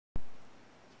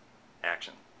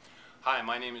action. Hi,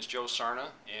 my name is Joe Sarna,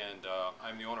 and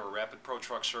I'm the owner of Rapid Pro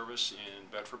Truck Service in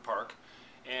Bedford Park.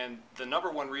 And the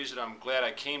number one reason I'm glad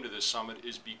I came to this summit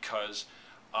is because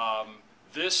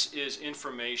this is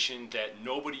information that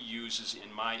nobody uses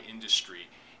in my industry.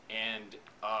 And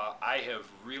I have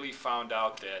really found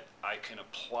out that I can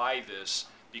apply this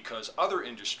because other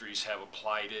industries have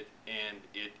applied it, and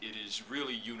it is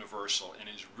really universal and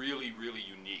is really, really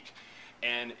unique.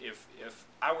 And if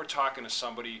I were talking to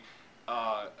somebody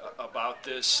about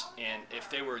this, and if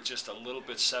they were just a little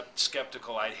bit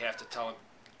skeptical, I'd have to tell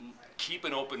them, keep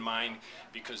an open mind,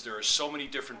 because there are so many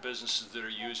different businesses that are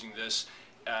using this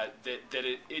that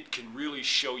it can really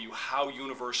show you how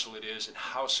universal it is and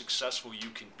how successful you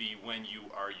can be when you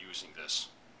are using this.